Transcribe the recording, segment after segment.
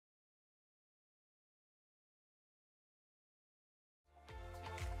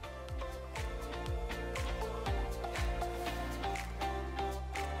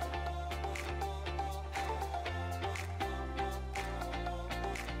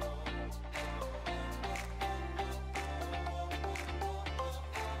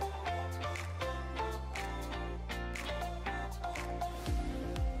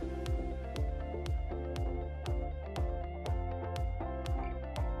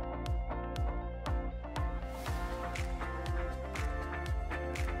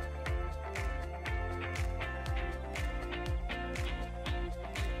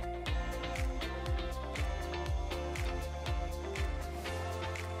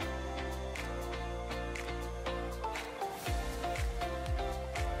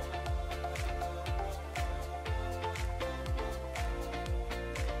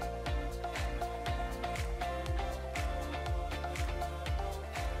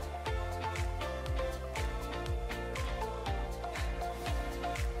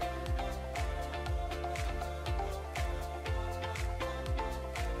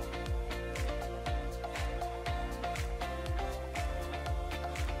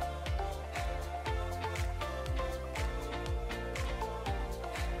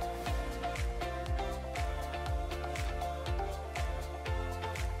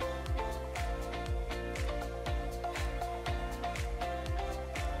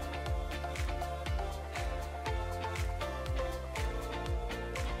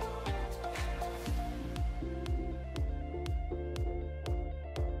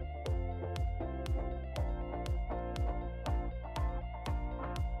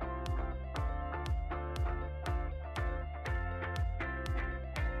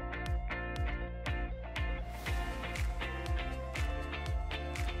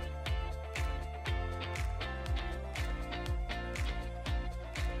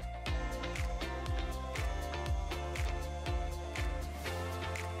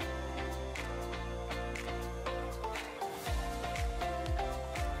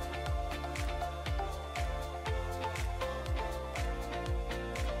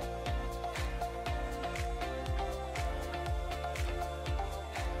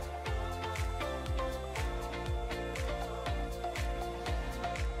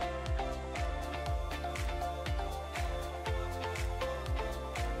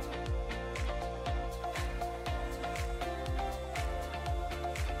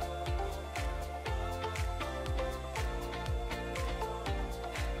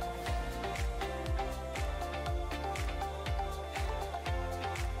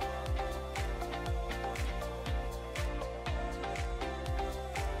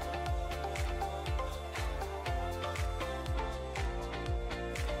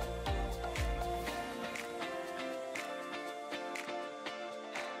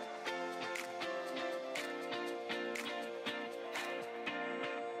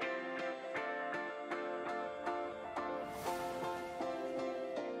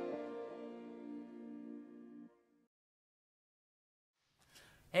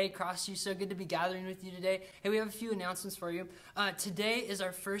Hey, Crossview, so good to be gathering with you today. Hey, we have a few announcements for you. Today is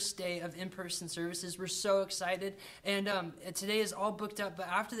our first day of in-person services. We're so excited, and today is all booked up, but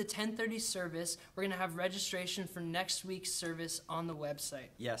after the 10:30 service, we're going to have registration for next week's service on the website.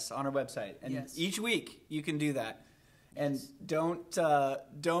 Yes, on our website. And yes. Each week you can do that. And Yes.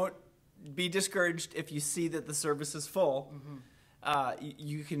 don't be discouraged if you see that the service is full. Mm-hmm.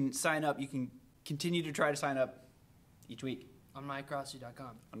 You can sign up. You can continue to try to sign up each week. On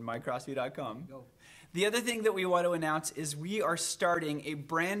mycrossview.com. On mycrossview.com. Go. The other thing that we want to announce is we are starting a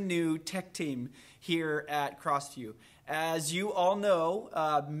brand new tech team here at Crossview. As you all know,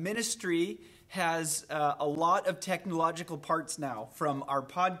 ministry has a lot of technological parts now, from our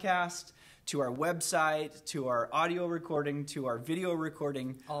podcast to our website, to our audio recording, to our video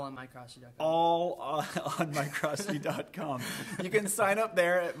recording. All on mycrossview.com. All on mycrossview.com. You can sign up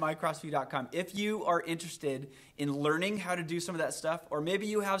there at mycrossview.com. If you are interested in learning how to do some of that stuff, or maybe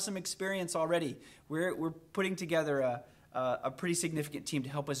you have some experience already, we're putting together a pretty significant team to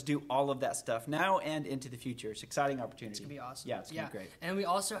help us do all of that stuff now and into the future. It's an exciting opportunity. It's going to be awesome. Yeah, it's going to be great. And we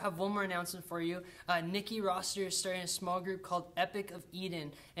also have one more announcement for you. Nikki Roster is starting a small group called Epic of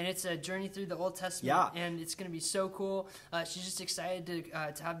Eden, and it's a journey through the Old Testament, and it's going to be so cool. She's just excited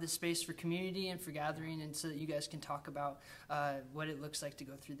to have this space for community and for gathering, and so that you guys can talk about what it looks like to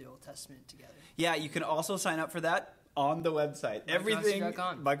go through the Old Testament together. Yeah, you can also sign up for that on the website.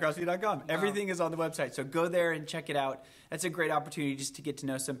 mycrossview.com. Wow. Everything is on the website. So go there and check it out. That's a great opportunity just to get to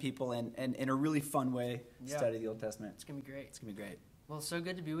know some people and in a really fun way study the Old Testament. It's going to be great. It's going to be great. Well, so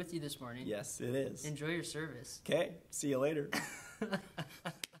good to be with you this morning. Yes, it is. Enjoy your service. Okay. See you later.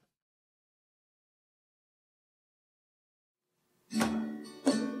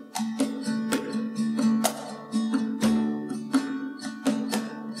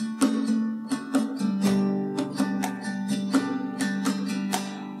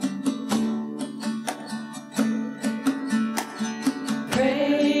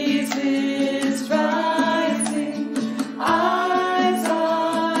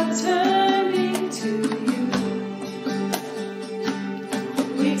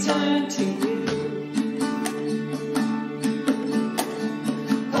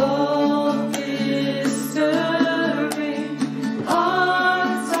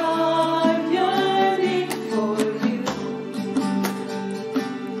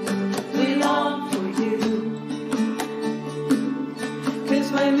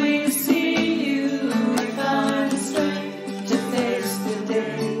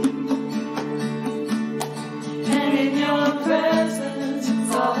 And in your presence,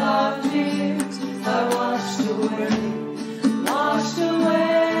 all our fears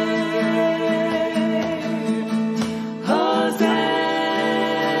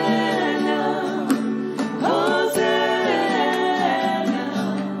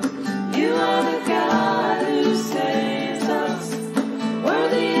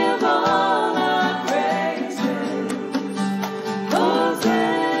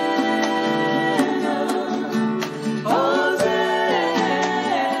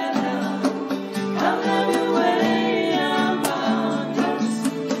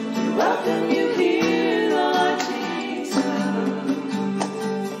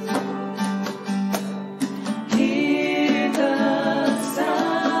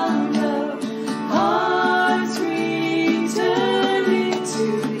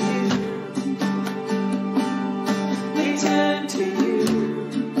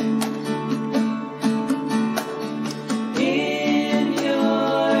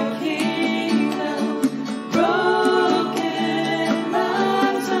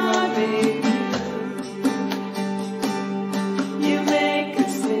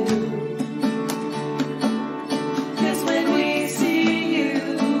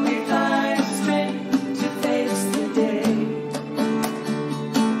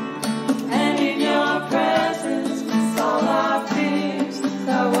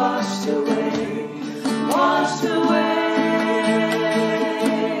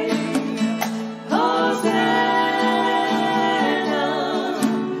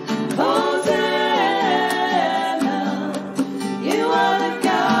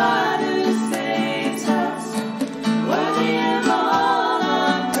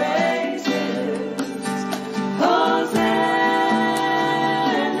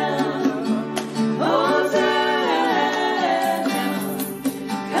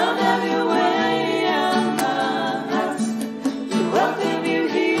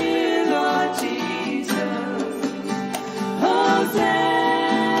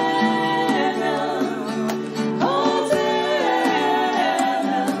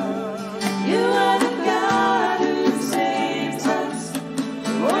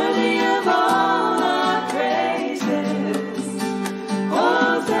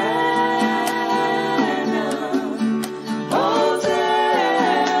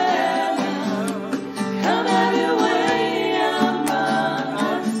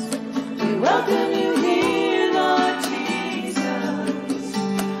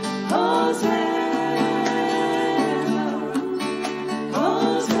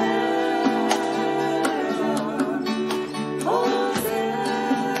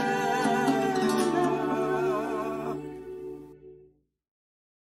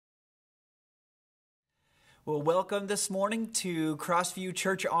Well, welcome this morning to Crossview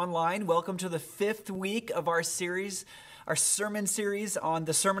Church Online. Welcome to the 5th week of our series, our sermon series on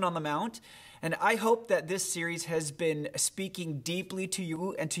the Sermon on the Mount. And I hope that this series has been speaking deeply to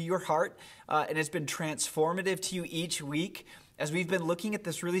you and to your heart, and has been transformative to you each week as we've been looking at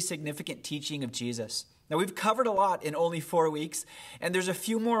this really significant teaching of Jesus. Now, we've covered a lot in only 4 weeks, and there's a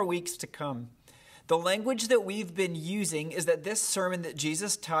few more weeks to come. The language that we've been using is that this sermon that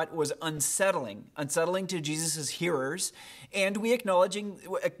Jesus taught was unsettling to Jesus' hearers, and we acknowledge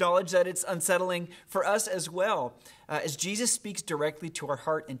that it's unsettling for us as well, as Jesus speaks directly to our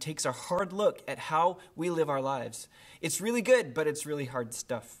heart and takes a hard look at how we live our lives. It's really good, but it's really hard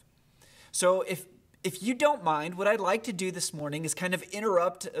stuff. So if you don't mind, what I'd like to do this morning is kind of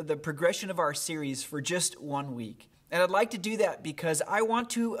interrupt the progression of our series for just 1 week. And I'd like to do that because I want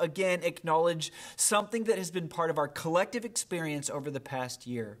to, again, acknowledge something that has been part of our collective experience over the past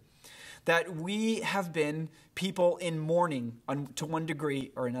year. That we have been people in mourning to one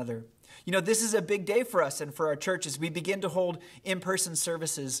degree or another. You know, this is a big day for us and for our church as we begin to hold in-person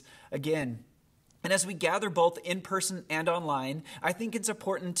services again. And as we gather both in person and online, I think it's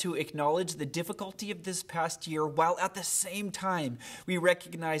important to acknowledge the difficulty of this past year while at the same time we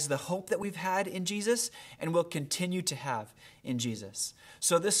recognize the hope that we've had in Jesus and will continue to have in Jesus.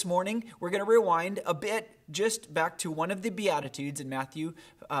 So this morning, we're going to rewind a bit just back to one of the beatitudes in Matthew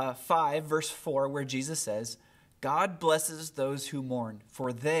 5, verse 4, where Jesus says, "God blesses those who mourn,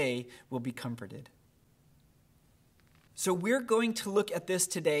 for they will be comforted." So we're going to look at this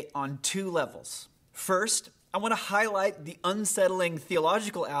today on 2 levels. First, I want to highlight the unsettling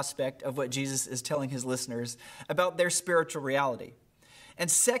theological aspect of what Jesus is telling his listeners about their spiritual reality. And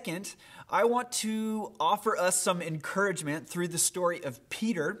second, I want to offer us some encouragement through the story of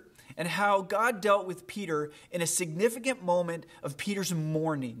Peter and how God dealt with Peter in a significant moment of Peter's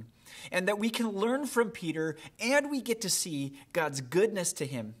mourning, and that we can learn from Peter and we get to see God's goodness to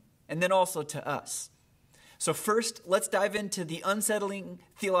him and then also to us. So first, let's dive into the unsettling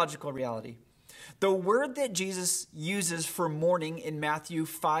theological reality. The word that Jesus uses for mourning in Matthew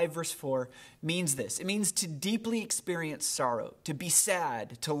 5, verse 4 means this. It means to deeply experience sorrow, to be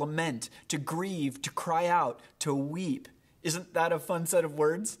sad, to lament, to grieve, to cry out, to weep. Isn't that a fun set of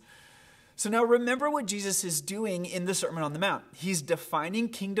words? So now remember what Jesus is doing in the Sermon on the Mount. He's defining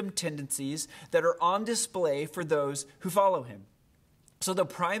kingdom tendencies that are on display for those who follow him. So the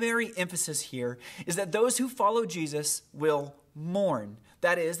primary emphasis here is that those who follow Jesus will mourn.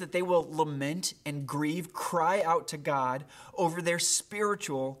 That is, that they will lament and grieve, cry out to God over their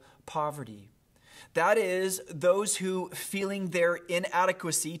spiritual poverty. That is, those who, feeling their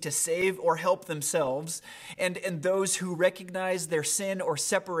inadequacy to save or help themselves, and those who recognize their sin or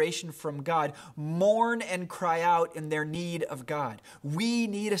separation from God, mourn and cry out in their need of God. We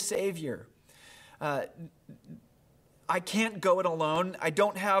need a Savior. I can't go it alone. I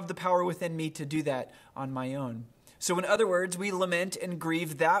don't have the power within me to do that on my own. So in other words, we lament and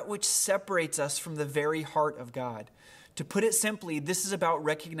grieve that which separates us from the very heart of God. To put it simply, this is about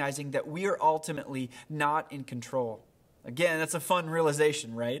recognizing that we are ultimately not in control. Again, that's a fun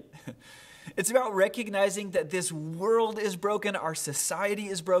realization, right? It's about recognizing that this world is broken, our society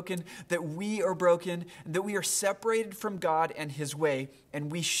is broken, that we are broken, that we are separated from God and his way,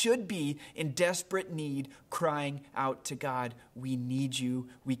 and we should be in desperate need, crying out to God, "We need you.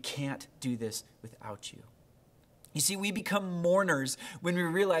 We can't do this without you." You see, we become mourners when we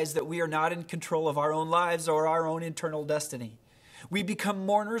realize that we are not in control of our own lives or our own internal destiny. We become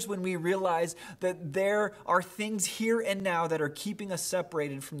mourners when we realize that there are things here and now that are keeping us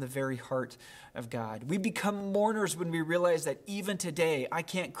separated from the very heart of God. We become mourners when we realize that even today, I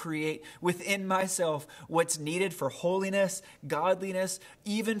can't create within myself what's needed for holiness, godliness,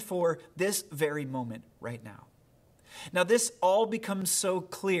 even for this very moment right now. Now, this all becomes so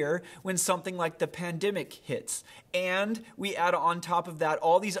clear when something like the pandemic hits, and we add on top of that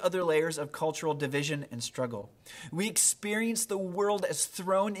all these other layers of cultural division and struggle. We experience the world as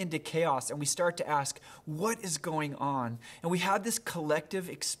thrown into chaos, and we start to ask, what is going on? And we have this collective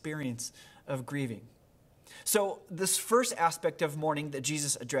experience of grieving. So this first aspect of mourning that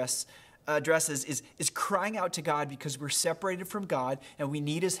Jesus addresses is crying out to God because we're separated from God and we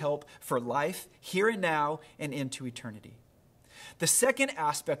need his help for life here and now and into eternity. The second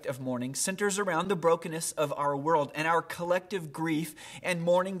aspect of mourning centers around the brokenness of our world and our collective grief and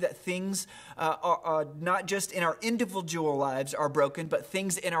mourning that things are not just in our individual lives are broken, but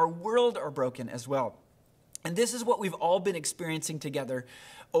things in our world are broken as well. And this is what we've all been experiencing together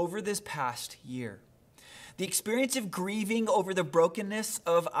over this past year. The experience of grieving over the brokenness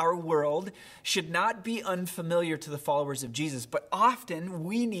of our world should not be unfamiliar to the followers of Jesus, but often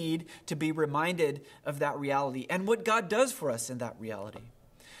we need to be reminded of that reality and what God does for us in that reality.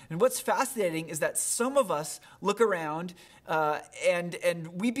 And what's fascinating is that some of us look around and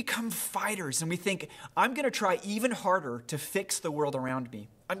we become fighters and we think, I'm going to try even harder to fix the world around me.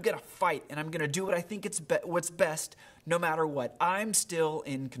 I'm going to fight and I'm going to do what I think what's best no matter what. I'm still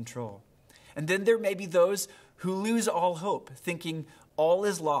in control. And then there may be those who lose all hope, thinking all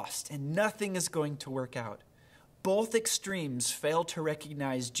is lost and nothing is going to work out. Both extremes fail to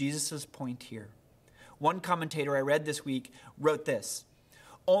recognize Jesus' point here. One commentator I read this week wrote this: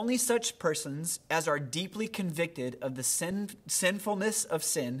 only such persons as are deeply convicted of the sinfulness of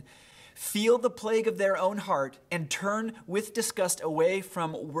sin feel the plague of their own heart and turn with disgust away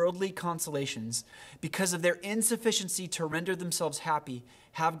from worldly consolations because of their insufficiency to render themselves happy,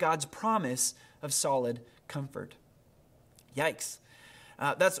 have God's promise of solid comfort. Yikes.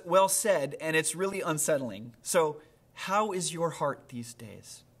 That's well said, and it's really unsettling. So, how is your heart these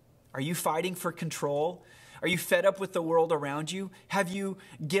days? Are you fighting for control? Are you fed up with the world around you? Have you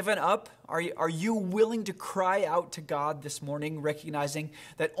given up? Are you willing to cry out to God this morning, recognizing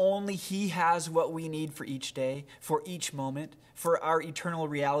that only He has what we need for each day, for each moment, for our eternal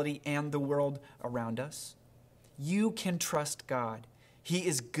reality and the world around us? You can trust God. He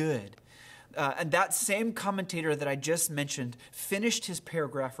is good. And that same commentator that I just mentioned finished his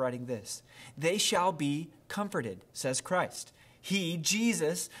paragraph writing this: "They shall be comforted," says Christ. He,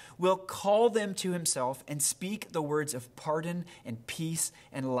 Jesus, will call them to himself and speak the words of pardon and peace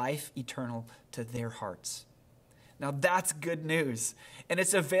and life eternal to their hearts. Now that's good news. And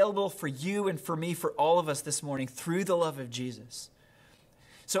it's available for you and for me, for all of us this morning through the love of Jesus.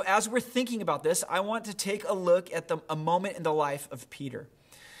 So as we're thinking about this, I want to take a look at a moment in the life of Peter.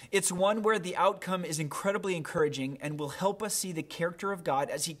 It's one where the outcome is incredibly encouraging and will help us see the character of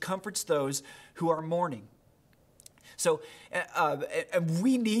God as he comforts those who are mourning. So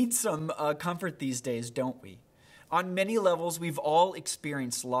we need some comfort these days, don't we? On many levels, we've all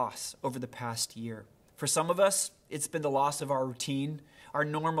experienced loss over the past year. For some of us, it's been the loss of our routine, our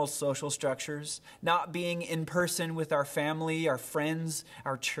normal social structures, not being in person with our family, our friends,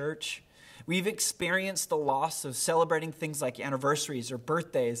 our church. We've experienced the loss of celebrating things like anniversaries or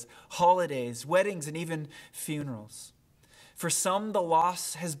birthdays, holidays, weddings, and even funerals. For some, the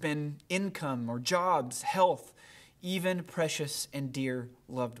loss has been income or jobs, health, even precious and dear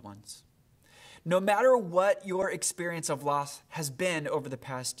loved ones. No matter what your experience of loss has been over the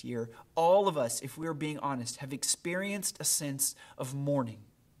past year, all of us, if we're being honest, have experienced a sense of mourning.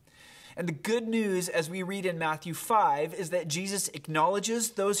 And the good news, as we read in Matthew 5, is that Jesus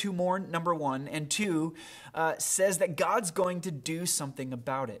acknowledges those who mourn, number one, and two, says that God's going to do something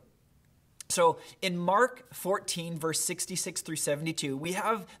about it. So in Mark 14, verse 66 through 72, we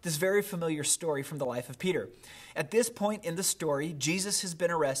have this very familiar story from the life of Peter. At this point in the story, Jesus has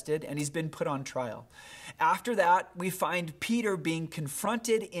been arrested and he's been put on trial. After that, we find Peter being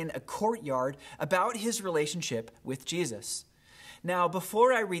confronted in a courtyard about his relationship with Jesus. Now,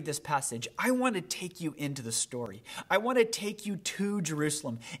 before I read this passage, I want to take you into the story. I want to take you to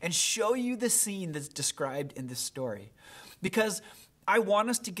Jerusalem and show you the scene that's described in this story. Because I want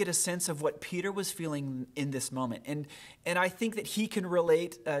us to get a sense of what Peter was feeling in this moment. And I think that he can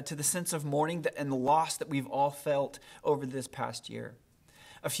relate to the sense of mourning and the loss that we've all felt over this past year.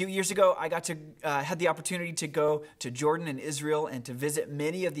 A few years ago, I had the opportunity to go to Jordan and Israel and to visit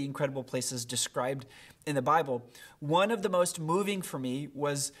many of the incredible places described in the Bible. One of the most moving for me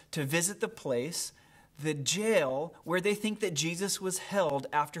was to visit the jail where they think that Jesus was held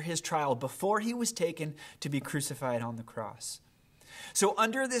after his trial before he was taken to be crucified on the cross. So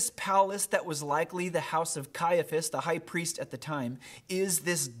under this palace that was likely the house of Caiaphas, the high priest at the time, is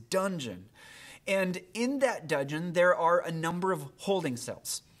this dungeon. And in that dungeon, there are a number of holding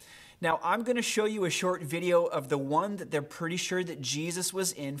cells. Now, I'm going to show you a short video of the one that they're pretty sure that Jesus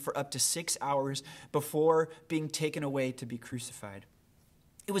was in for up to 6 hours before being taken away to be crucified.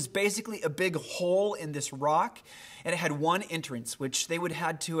 It was basically a big hole in this rock, and it had one entrance, which they would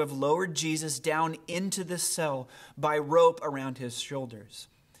had to have lowered Jesus down into this cell by rope around his shoulders.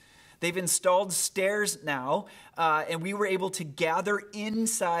 They've installed stairs now, and we were able to gather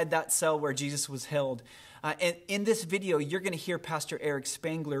inside that cell where Jesus was held. And in this video, you're going to hear Pastor Eric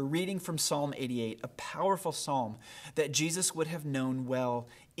Spangler reading from Psalm 88, a powerful psalm that Jesus would have known well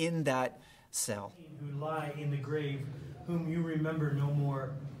in that cell. Who lie in the grave, whom you remember no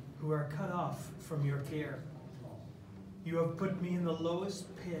more, who are cut off from your care. You have put me in the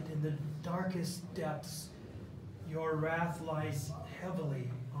lowest pit, in the darkest depths. Your wrath lies heavily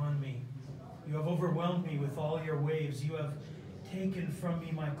on me. You have overwhelmed me with all your waves. You have taken from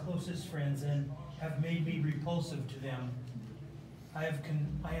me my closest friends and have made me repulsive to them. I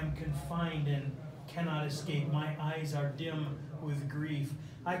am confined and cannot escape. My eyes are dim with grief.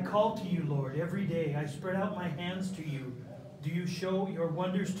 I call to you, Lord, every day. I spread out my hands to you. Do you show your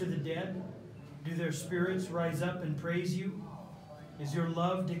wonders to the dead? Do their spirits rise up and praise you? Is your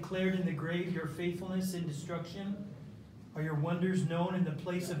love declared in the grave, your faithfulness in destruction? Are your wonders known in the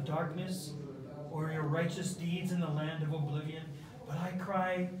place of darkness, or your righteous deeds in the land of oblivion? But I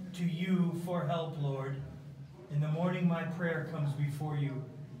cry to you for help, Lord. In the morning my prayer comes before you.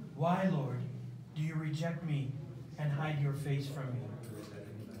 Why, Lord, do you reject me and hide your face from me?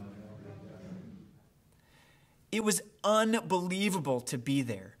 It was unbelievable to be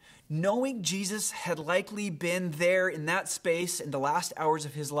there. Knowing Jesus had likely been there in that space in the last hours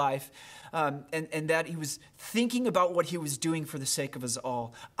of his life, and that he was thinking about what he was doing for the sake of us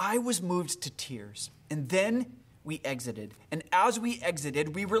all, I was moved to tears. And then we exited. And as we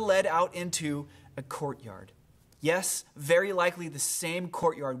exited, we were led out into a courtyard. Yes, very likely the same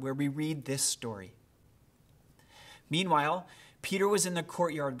courtyard where we read this story. Meanwhile, Peter was in the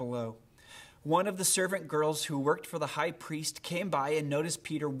courtyard below. One of the servant girls who worked for the high priest came by and noticed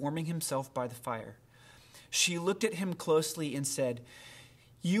Peter warming himself by the fire. She looked at him closely and said,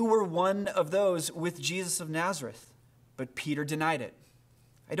 "You were one of those with Jesus of Nazareth." But Peter denied it.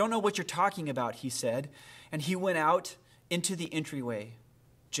 "I don't know what you're talking about," he said, and he went out into the entryway.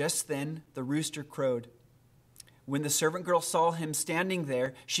 Just then, the rooster crowed. When the servant girl saw him standing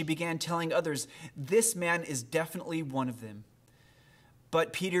there, she began telling others, "This man is definitely one of them."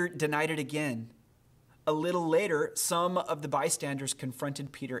 But Peter denied it again. A little later, some of the bystanders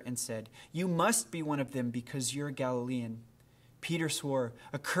confronted Peter and said, "You must be one of them because you're a Galilean." Peter swore,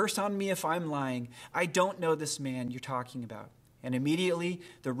 "A curse on me if I'm lying. I don't know this man you're talking about." And immediately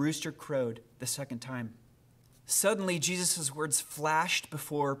the rooster crowed the second time. Suddenly, Jesus' words flashed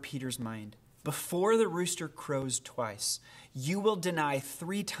before Peter's mind. "Before the rooster crows twice, you will deny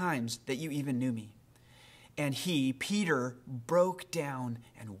 3 times that you even knew me." And he, Peter, broke down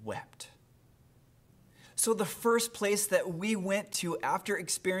and wept. So the first place that we went to after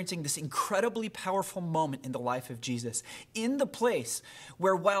experiencing this incredibly powerful moment in the life of Jesus, in the place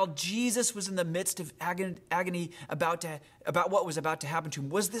where while Jesus was in the midst of agony about what was about to happen to him,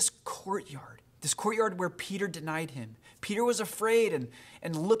 was this courtyard where Peter denied him. Peter was afraid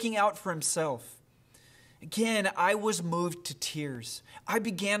and looking out for himself. Again, I was moved to tears. I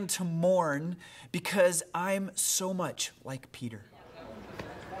began to mourn because I'm so much like Peter.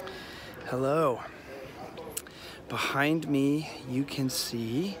 Hello. Behind me, you can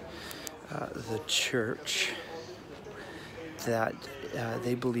see the church that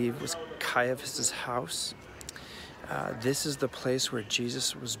they believe was Caiaphas' house. This is the place where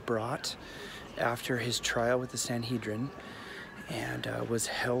Jesus was brought after his trial with the Sanhedrin and was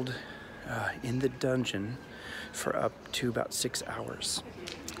held in the dungeon for up to about 6 hours.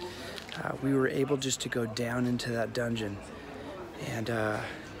 We were able just to go down into that dungeon. And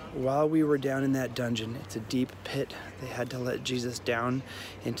while we were down in that dungeon, it's a deep pit. They had to let Jesus down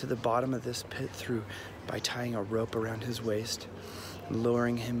into the bottom of this pit by tying a rope around his waist and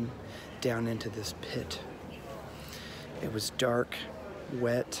lowering him down into this pit. It was dark,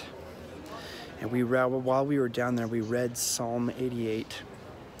 wet, and while we were down there, we read Psalm 88.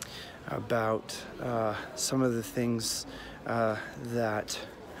 About some of the things that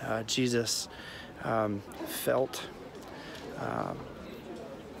Jesus felt.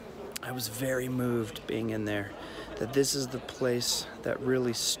 I was very moved being in there, that this is the place that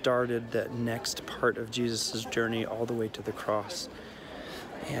really started that next part of Jesus' journey all the way to the cross.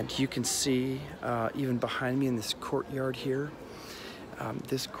 And you can see even behind me in this courtyard here,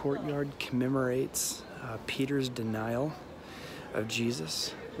 this courtyard commemorates Peter's denial of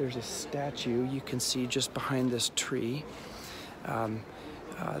Jesus. There's a statue you can see just behind this tree.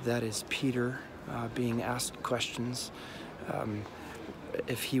 That is Peter being asked questions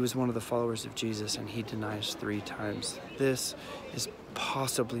if he was one of the followers of Jesus, and he denies 3 times. This is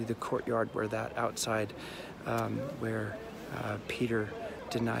possibly the courtyard where where Peter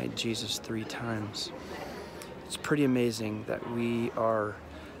denied Jesus 3 times. It's pretty amazing that we are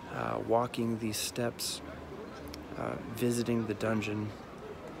walking these steps, visiting the dungeon,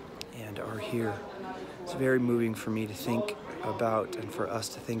 and are here. It's very moving for me to think about, and for us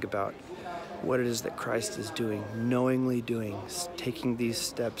to think about, what it is that Christ is doing, knowingly doing, taking these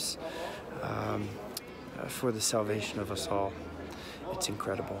steps for the salvation of us all. It's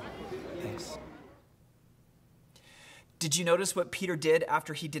incredible. Thanks. Did you notice what Peter did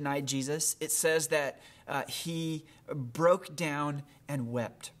after he denied Jesus? It says that he broke down and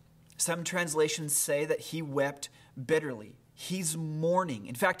wept. Some translations say that he wept bitterly. He's mourning.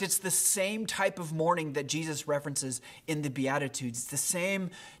 In fact, it's the same type of mourning that Jesus references in the Beatitudes. It's the same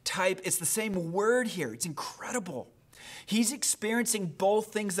type, it's the same word here. It's incredible. He's experiencing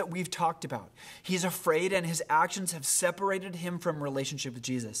both things that we've talked about. He's afraid and his actions have separated him from relationship with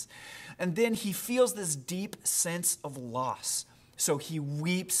Jesus. And then he feels this deep sense of loss. So he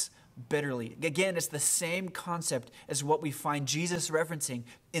weeps bitterly. Again, it's the same concept as what we find Jesus referencing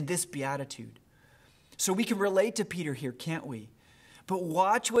in this beatitude. So we can relate to Peter here, can't we? But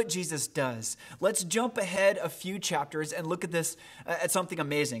watch what Jesus does. Let's jump ahead a few chapters and look at this, at something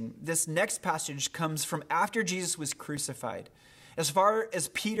amazing. This next passage comes from after Jesus was crucified. As far as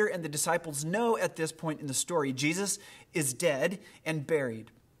Peter and the disciples know at this point in the story, Jesus is dead and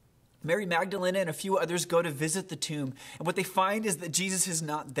buried. Mary Magdalene and a few others go to visit the tomb, and what they find is that Jesus is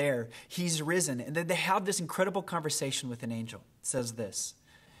not there. He's risen, and then they have this incredible conversation with an angel. It says this: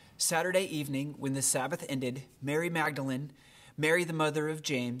 Saturday evening, when the Sabbath ended, Mary Magdalene, Mary the mother of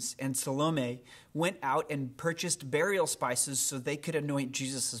James, and Salome went out and purchased burial spices so they could anoint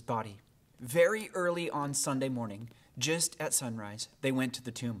Jesus' body. Very early on Sunday morning, just at sunrise, they went to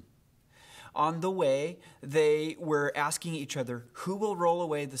the tomb. On the way, they were asking each other, "Who will roll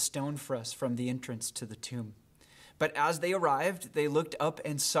away the stone for us from the entrance to the tomb?" But as they arrived, they looked up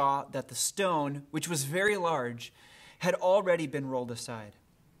and saw that the stone, which was very large, had already been rolled aside.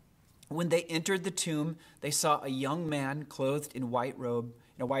 When they entered the tomb, they saw a young man clothed in a white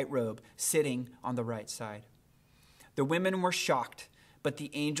robe, sitting on the right side. The women were shocked, but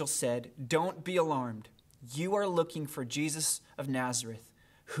the angel said, "Don't be alarmed. You are looking for Jesus of Nazareth,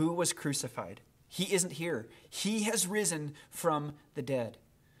 who was crucified. He isn't here. He has risen from the dead.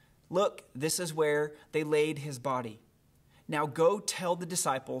 Look, this is where they laid his body. Now go tell the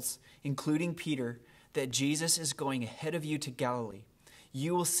disciples, including Peter, that Jesus is going ahead of you to Galilee.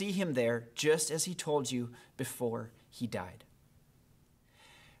 You will see him there, just as he told you before he died."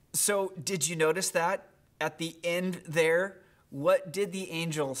 So did you notice that at the end there? What did the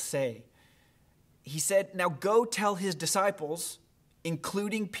angel say? He said, now go tell his disciples,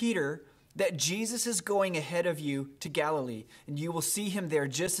 including Peter, that Jesus is going ahead of you to Galilee, and you will see him there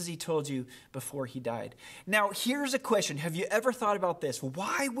just as he told you before he died. Now, here's a question. Have you ever thought about this?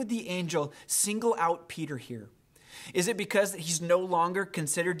 Why would the angel single out Peter here? Is it because he's no longer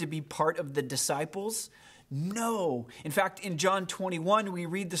considered to be part of the disciples? No. In fact, in John 21, we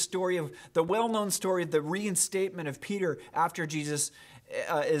read the well-known story of the reinstatement of Peter after Jesus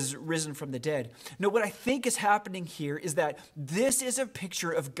is risen from the dead. No, what I think is happening here is that this is a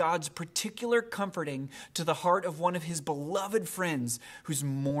picture of God's particular comforting to the heart of one of his beloved friends who's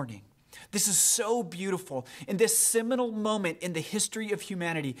mourning. This is so beautiful. In this seminal moment in the history of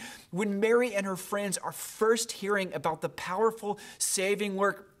humanity, when Mary and her friends are first hearing about the powerful saving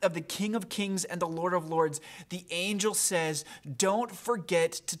work of the King of Kings and the Lord of Lords, the angel says, "Don't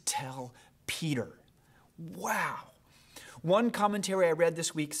forget to tell Peter." Wow. One commentary I read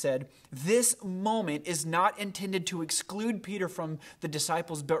this week said, this moment is not intended to exclude Peter from the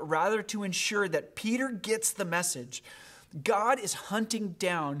disciples, but rather to ensure that Peter gets the message. God is hunting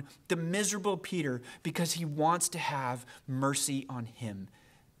down the miserable Peter because he wants to have mercy on him.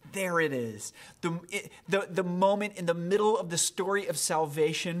 There it is. The moment in the middle of the story of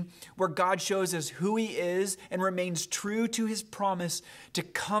salvation where God shows us who he is and remains true to his promise to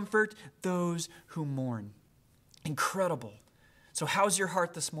comfort those who mourn. Incredible. So how's your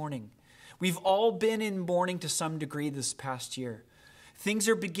heart this morning? We've all been in mourning to some degree this past year. Things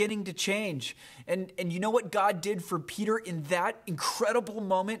are beginning to change. And you know what God did for Peter in that incredible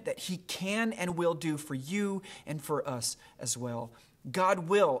moment that he can and will do for you and for us as well. God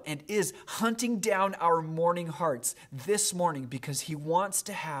will and is hunting down our mourning hearts this morning because he wants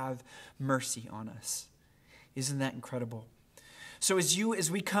to have mercy on us. Isn't that incredible? So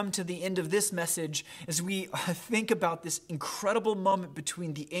as we come to the end of this message, as we think about this incredible moment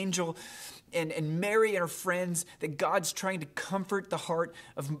between the angel and Mary and her friends, that God's trying to comfort the heart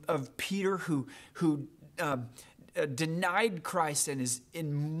of Peter who denied Christ and is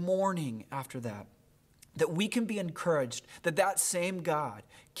in mourning after that, that we can be encouraged that that same God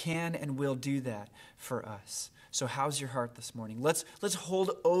can and will do that for us. So how's your heart this morning? Let's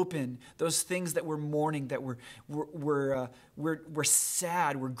hold open those things that we're mourning, that we're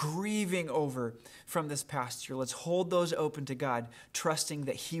sad, we're grieving over from this past year. Let's hold those open to God, trusting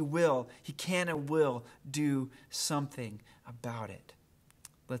that he can and will do something about it.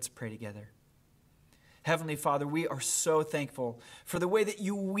 Let's pray together. Heavenly Father, we are so thankful for the way that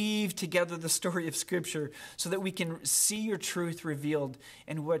you weave together the story of Scripture so that we can see your truth revealed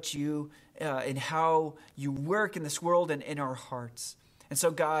in what you and how you work in this world and in our hearts. And so,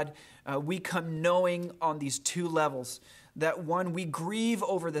 God, we come knowing on these two levels that, one, we grieve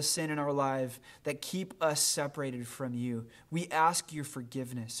over the sin in our life that keep us separated from you. We ask your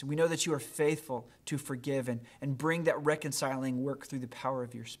forgiveness. We know that you are faithful to forgive and bring that reconciling work through the power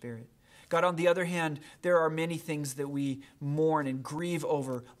of your Spirit. God, on the other hand, there are many things that we mourn and grieve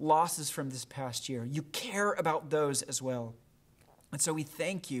over, losses from this past year. You care about those as well. And so we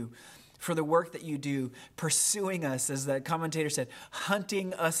thank you for the work that you do, pursuing us, as that commentator said,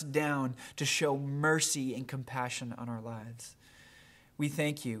 hunting us down to show mercy and compassion on our lives. We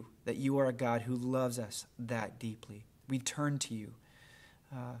thank you that you are a God who loves us that deeply. We turn to you.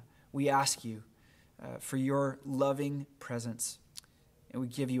 We ask you for your loving presence, and we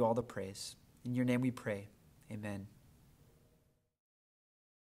give you all the praise. In your name we pray. Amen.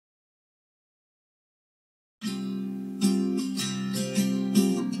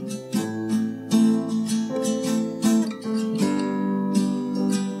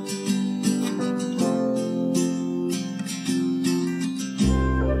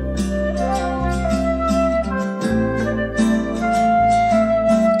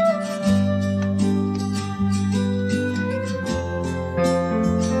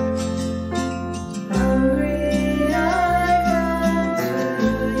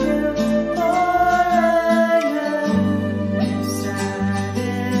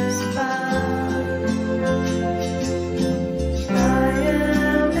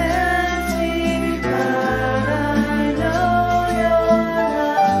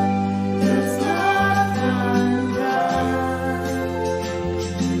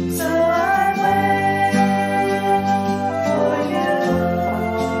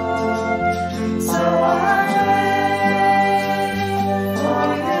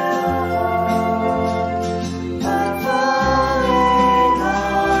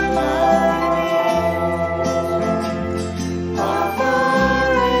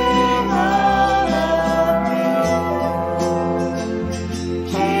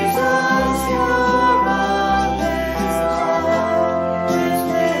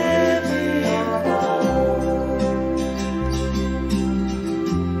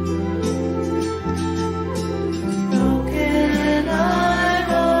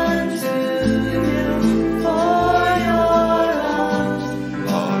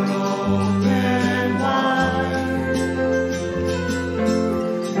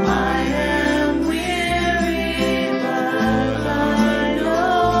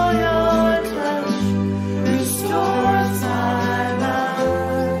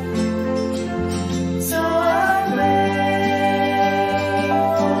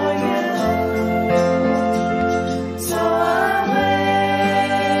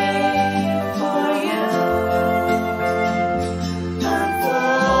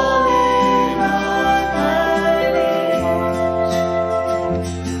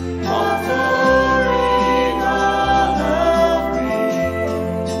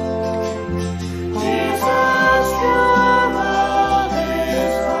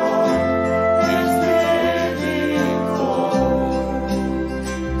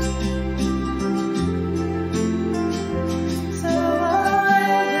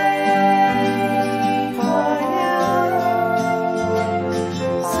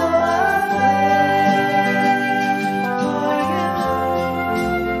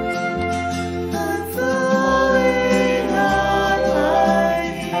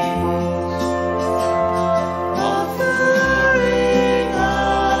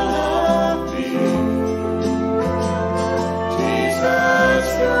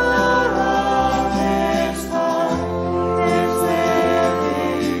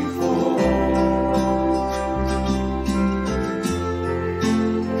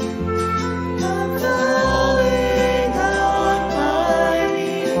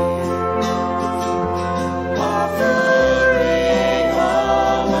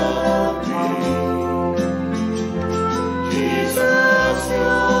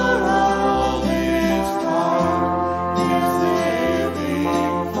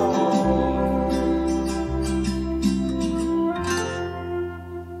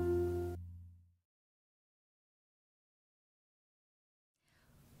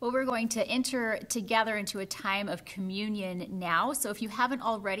 Well, we're going to enter together into a time of communion now. So if you haven't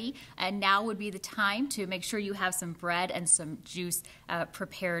already, now would be the time to make sure you have some bread and some juice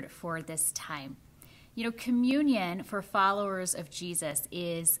prepared for this time. You know, communion for followers of Jesus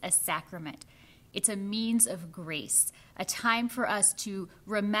is a sacrament. It's a means of grace, a time for us to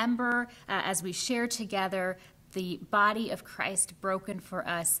remember as we share together the body of Christ broken for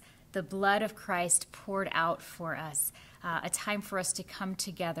us, the blood of Christ poured out for us, a time for us to come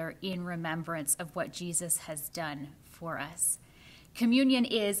together in remembrance of what Jesus has done for us. Communion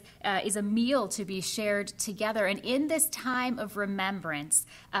is a meal to be shared together. And in this time of remembrance,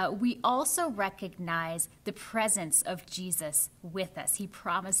 we also recognize the presence of Jesus with us. He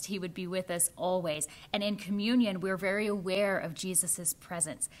promised he would be with us always. And in communion, we're very aware of Jesus'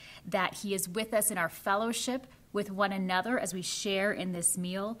 presence, that he is with us in our fellowship with one another as we share in this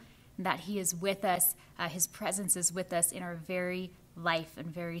meal, and that he is with us, his presence is with us in our very life and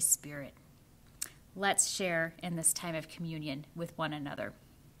very spirit. Let's share in this time of communion with one another.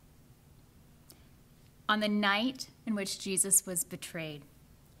 On the night in which Jesus was betrayed,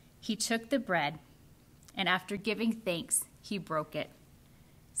 he took the bread, and after giving thanks, he broke it,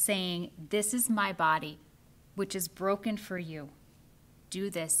 saying, "This is my body, which is broken for you. Do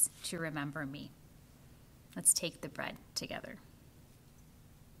this to remember me." Let's take the bread together.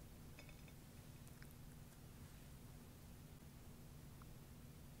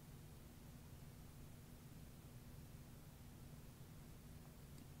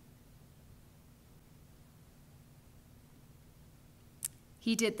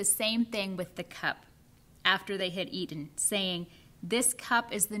 He did the same thing with the cup after they had eaten, saying, "This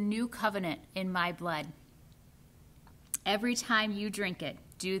cup is the new covenant in my blood. Every time you drink it,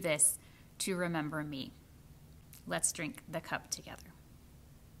 do this to remember me." Let's drink the cup together.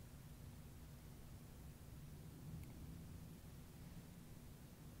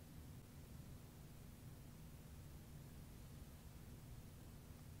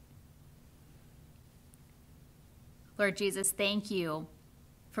 Lord Jesus, thank you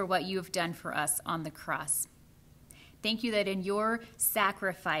for what you have done for us on the cross. Thank you that in your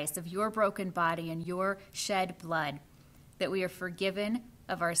sacrifice of your broken body and your shed blood, that we are forgiven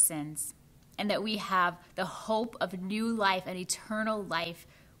of our sins and that we have the hope of new life and eternal life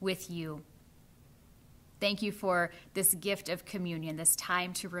with you. Thank you for this gift of communion, this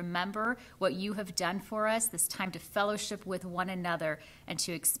time to remember what you have done for us, this time to fellowship with one another and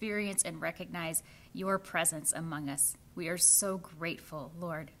to experience and recognize your presence among us. We are so grateful,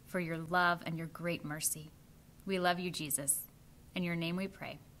 Lord, for your love and your great mercy. We love you, Jesus. In your name we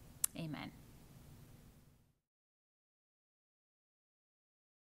pray. Amen.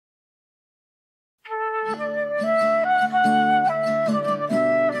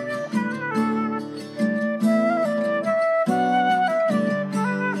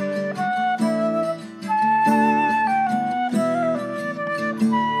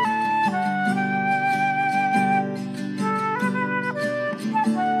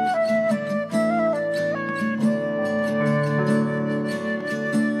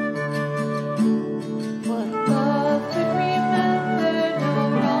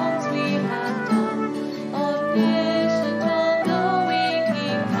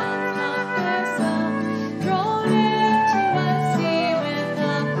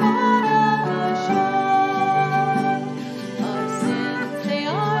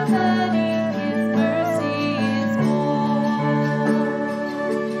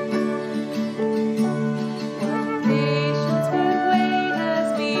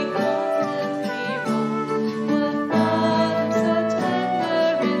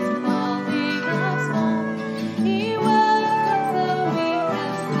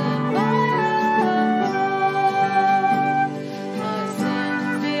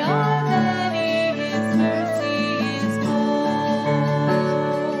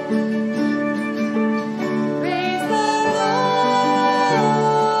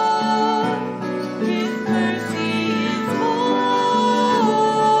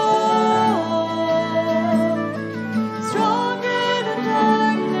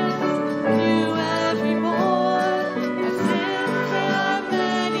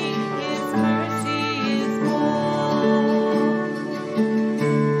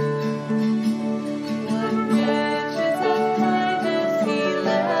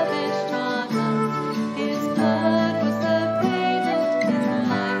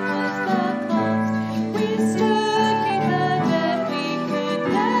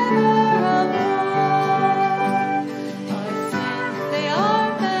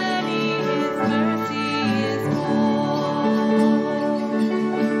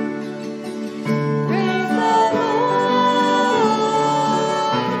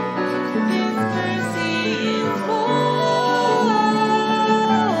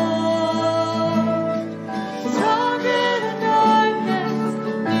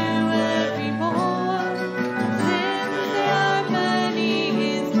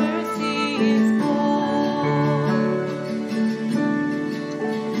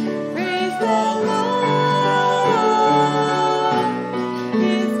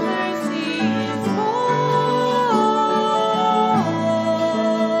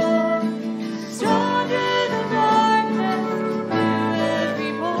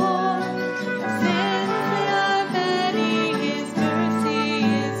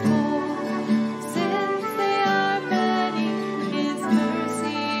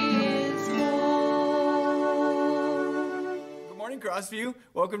 Crossview.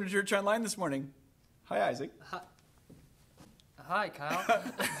 Welcome to Church Online this morning. Hi, Isaac. Hi, Kyle.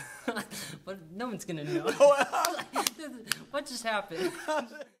 But no one's going to know. What just happened?